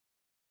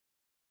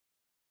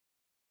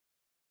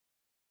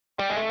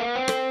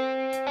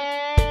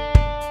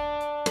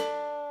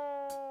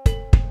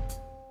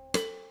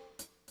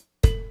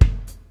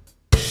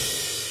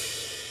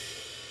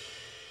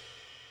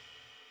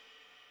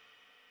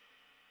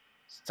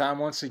It's time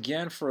once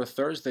again for a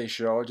Thursday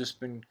show. I've just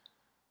been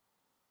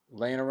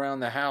laying around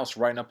the house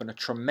writing up a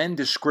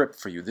tremendous script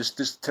for you.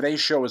 Today's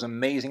show is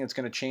amazing. It's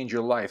going to change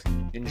your life.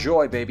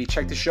 Enjoy, baby.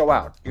 Check the show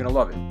out. You're going to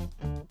love it.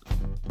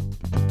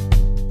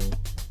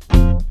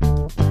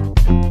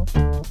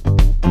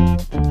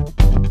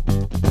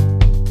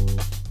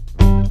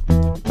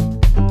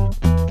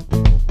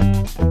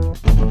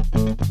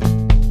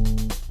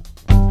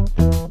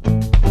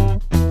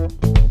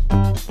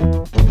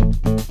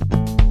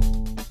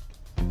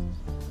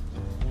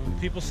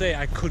 People say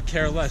I could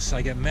care less.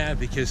 I get mad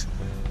because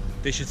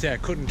they should say I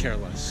couldn't care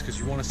less, because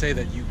you want to say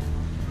that you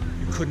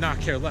could not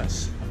care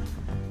less.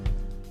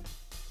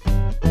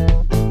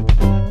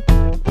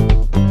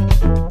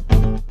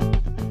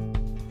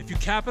 If you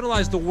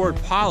capitalize the word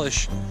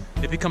polish,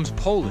 it becomes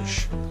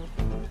Polish.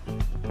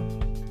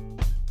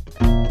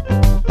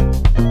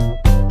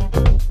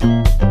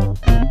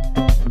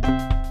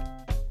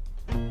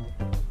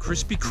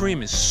 Krispy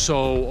Kreme is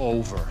so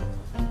over.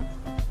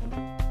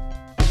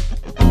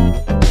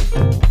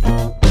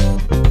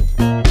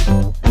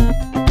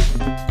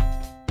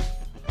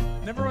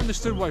 Never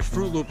understood why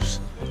Fruit Loops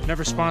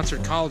never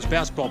sponsored college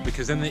basketball,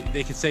 because then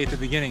they could say at the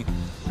beginning,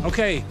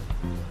 okay,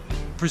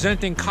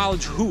 presenting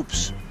college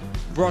hoops,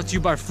 brought to you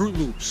by Fruit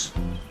Loops.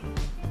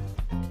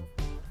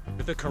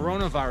 If the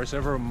coronavirus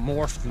ever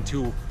morphed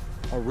into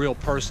a real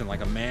person,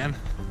 like a man,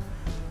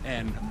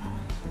 and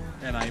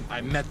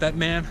I met that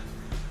man,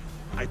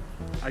 I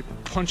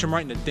punch him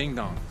right in the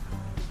ding-dong.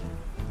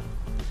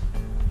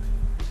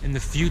 In the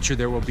future,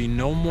 there will be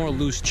no more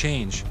loose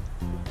change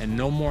and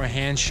no more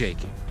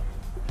handshaking.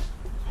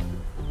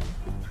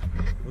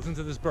 Listen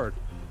to this bird.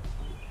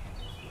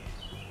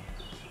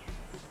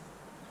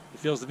 He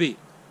feels the beat.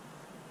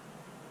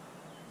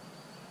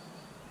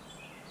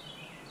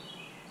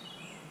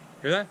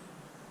 Hear that?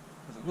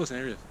 Listen,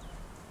 here it is.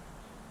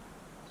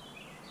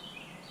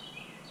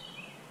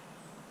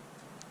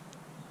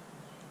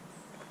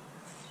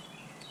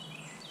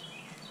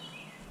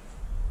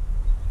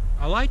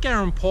 I like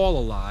Aaron Paul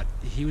a lot.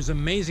 He was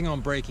amazing on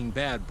Breaking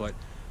Bad, but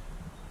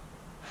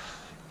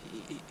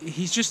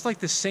he's just like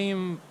the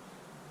same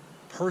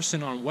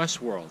person on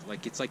Westworld.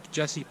 Like, it's like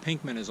Jesse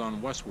Pinkman is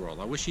on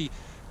Westworld. I wish he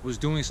was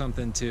doing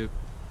something to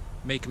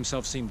make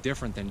himself seem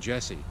different than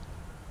Jesse.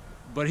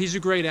 But he's a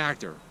great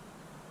actor.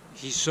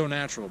 He's so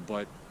natural,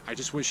 but I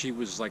just wish he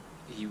was a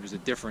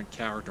different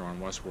character on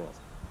Westworld.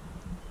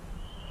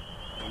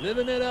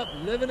 Living it up,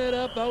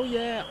 oh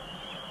yeah.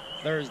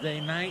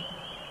 Thursday night.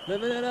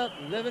 Living it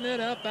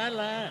up at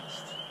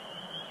last.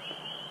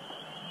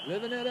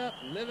 Living it up,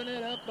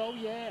 oh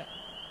yeah.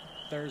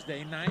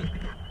 Thursday night.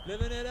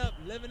 Living it up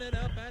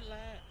at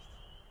last.